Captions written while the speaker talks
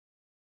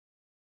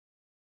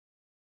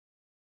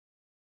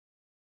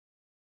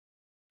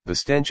The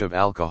stench of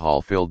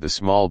alcohol filled the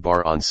small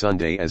bar on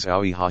Sunday as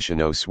Aoi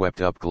Hoshino swept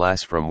up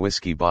glass from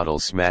whiskey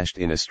bottles smashed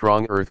in a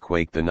strong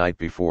earthquake the night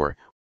before,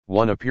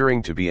 one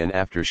appearing to be an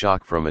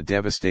aftershock from a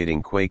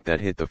devastating quake that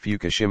hit the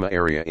Fukushima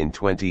area in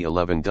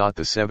 2011.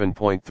 The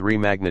 7.3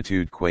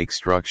 magnitude quake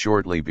struck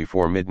shortly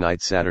before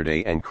midnight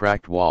Saturday and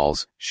cracked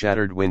walls,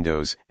 shattered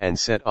windows, and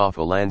set off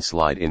a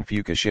landslide in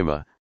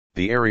Fukushima,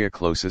 the area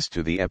closest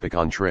to the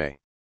epicentre.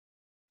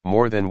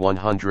 More than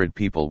 100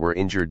 people were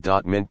injured.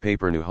 Mint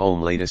Paper New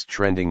Home latest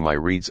trending My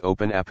Reads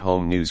Open App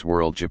Home News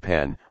World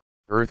Japan,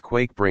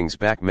 Earthquake brings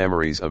back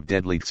memories of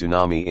deadly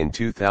tsunami in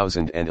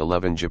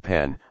 2011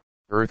 Japan,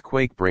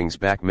 Earthquake brings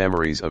back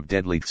memories of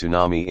deadly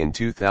tsunami in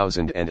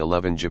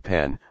 2011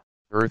 Japan,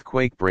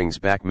 Earthquake brings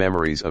back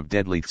memories of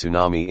deadly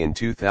tsunami in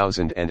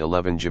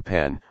 2011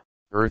 Japan,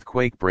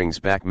 Earthquake brings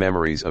back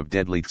memories of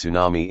deadly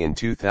tsunami in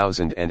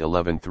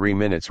 2011 3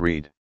 minutes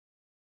read.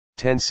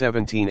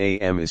 10:17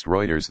 a.m. East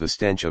Reuters. The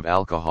stench of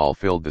alcohol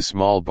filled the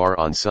small bar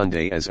on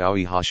Sunday as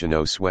Aoi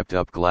Hoshino swept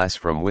up glass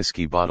from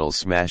whiskey bottles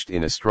smashed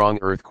in a strong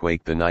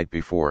earthquake the night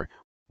before,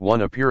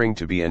 one appearing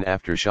to be an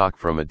aftershock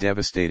from a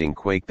devastating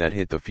quake that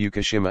hit the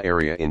Fukushima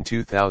area in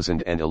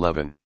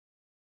 2011.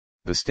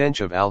 The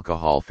stench of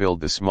alcohol filled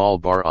the small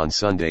bar on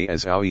Sunday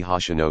as Aoi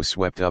Hoshino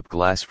swept up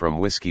glass from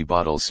whiskey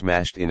bottles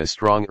smashed in a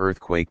strong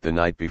earthquake the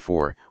night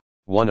before,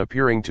 one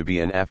appearing to be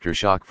an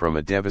aftershock from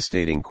a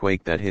devastating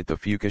quake that hit the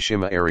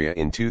Fukushima area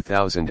in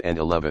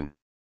 2011.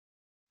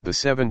 The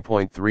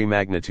 7.3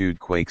 magnitude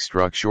quake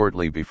struck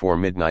shortly before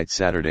midnight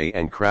Saturday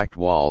and cracked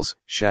walls,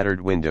 shattered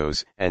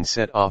windows, and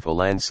set off a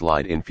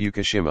landslide in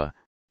Fukushima,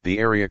 the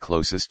area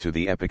closest to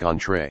the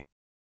epicentre.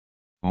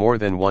 More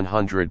than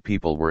 100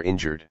 people were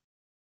injured.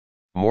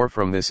 More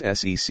from this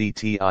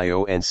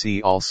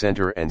SECTIONC. All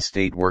center and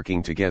state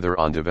working together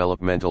on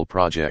developmental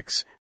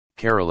projects.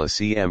 Kerala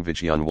CM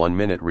Vijayan 1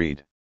 minute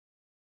read.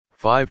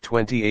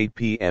 5:28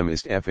 p.m.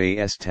 Ist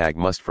FAS tag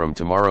must from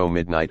tomorrow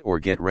midnight or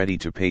get ready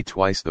to pay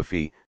twice the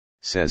fee,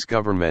 says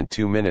government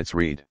 2 minutes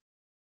read.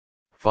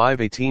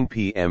 5:18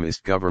 p.m.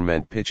 Ist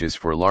government pitches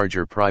for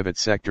larger private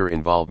sector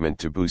involvement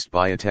to boost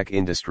biotech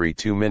industry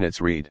 2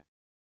 minutes read.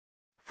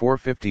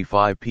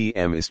 4:55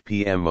 p.m. Ist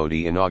PM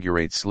Modi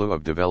inaugurates slew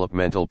of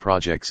developmental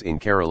projects in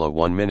Kerala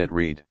 1 minute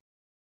read.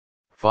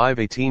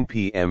 5:18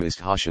 p.m. Ist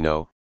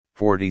Hoshino,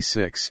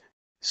 46,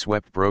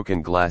 swept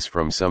broken glass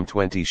from some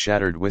 20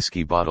 shattered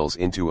whiskey bottles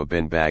into a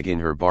bin bag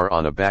in her bar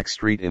on a back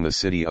street in the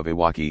city of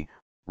Iwaki,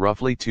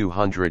 roughly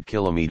 200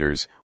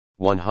 kilometers,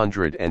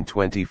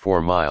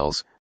 124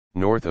 miles,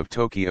 north of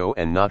Tokyo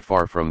and not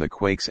far from the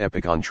quake's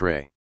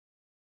epicentre.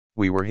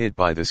 We were hit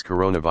by this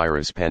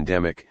coronavirus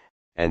pandemic,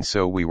 and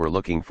so we were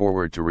looking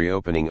forward to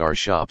reopening our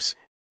shops,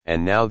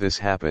 and now this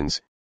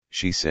happens,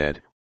 she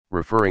said,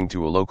 referring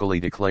to a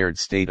locally declared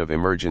state of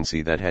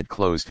emergency that had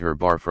closed her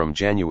bar from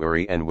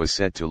January and was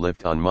set to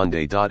lift on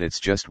Monday. It's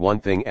just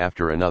one thing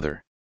after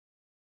another.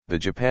 The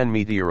Japan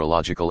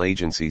Meteorological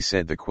Agency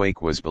said the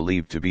quake was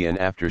believed to be an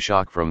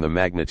aftershock from the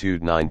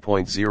magnitude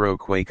 9.0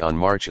 quake on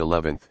March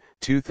 11,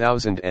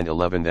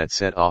 2011 that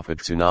set off a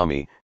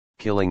tsunami,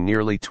 killing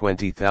nearly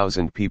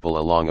 20,000 people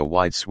along a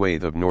wide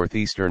swathe of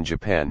northeastern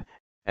Japan,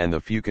 and the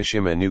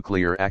Fukushima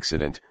nuclear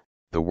accident,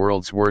 the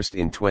world's worst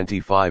in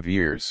 25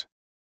 years.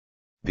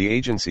 The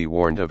agency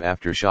warned of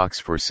aftershocks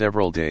for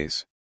several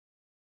days.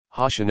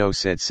 Hoshino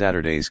said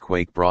Saturday's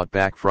quake brought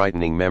back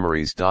frightening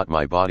memories.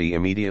 My body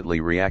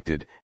immediately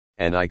reacted,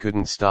 and I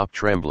couldn't stop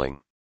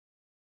trembling.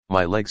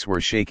 My legs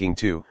were shaking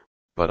too,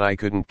 but I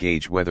couldn't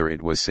gauge whether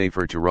it was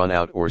safer to run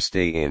out or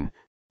stay in,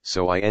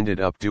 so I ended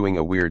up doing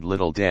a weird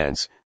little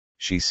dance,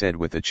 she said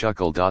with a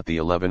chuckle. The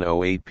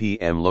 11:08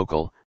 p.m.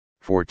 local,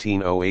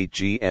 14:08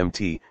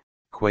 GMT,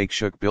 quake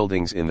shook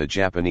buildings in the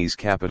Japanese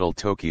capital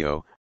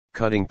Tokyo,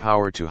 cutting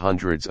power to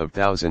hundreds of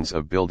thousands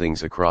of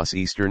buildings across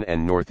eastern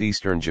and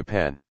northeastern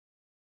Japan.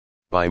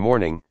 By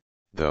morning,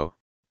 though,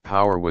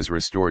 power was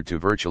restored to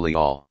virtually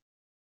all.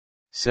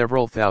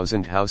 Several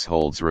thousand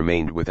households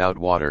remained without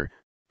water,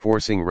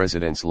 forcing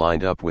residents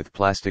lined up with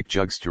plastic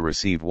jugs to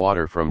receive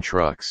water from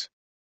trucks.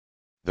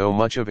 Though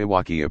much of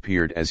Iwaki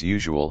appeared as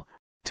usual,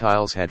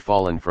 tiles had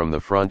fallen from the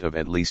front of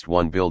at least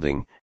one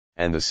building,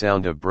 and the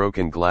sound of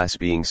broken glass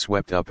being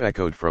swept up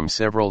echoed from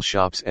several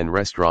shops and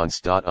restaurants.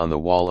 On the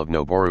wall of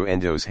Noboru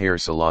Endo's hair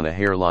salon a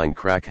hairline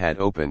crack had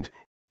opened,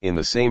 in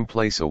the same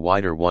place a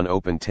wider one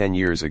opened 10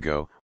 years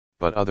ago,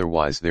 but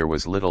otherwise there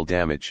was little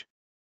damage.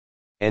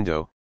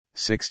 Endo,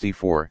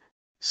 64,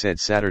 said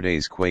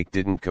Saturday's quake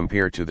didn't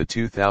compare to the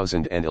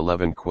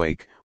 2011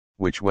 quake,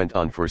 which went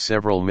on for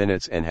several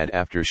minutes and had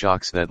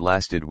aftershocks that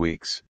lasted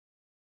weeks.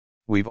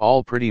 We've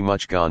all pretty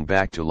much gone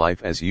back to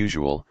life as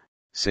usual,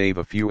 save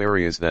a few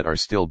areas that are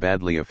still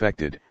badly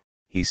affected,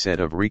 he said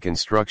of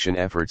reconstruction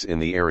efforts in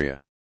the area.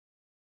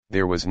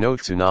 There was no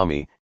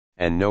tsunami,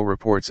 and no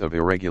reports of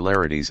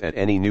irregularities at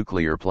any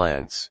nuclear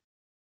plants.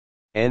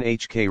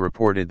 NHK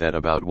reported that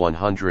about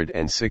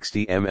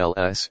 160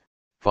 mls,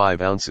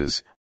 5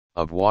 ounces,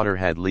 of water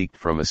had leaked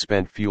from a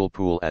spent fuel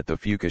pool at the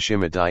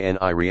Fukushima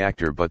Dai-Ni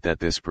reactor, but that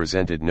this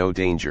presented no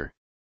danger.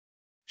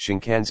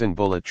 Shinkansen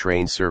bullet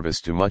train service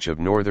to much of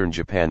northern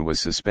Japan was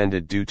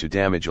suspended due to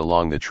damage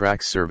along the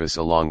tracks. Service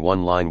along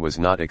one line was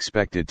not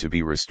expected to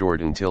be restored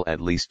until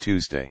at least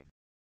Tuesday.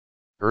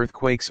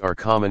 Earthquakes are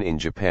common in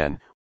Japan,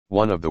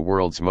 one of the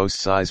world's most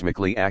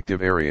seismically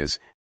active areas,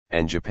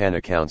 and Japan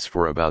accounts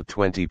for about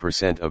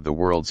 20% of the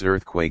world's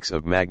earthquakes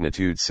of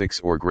magnitude 6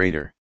 or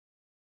greater.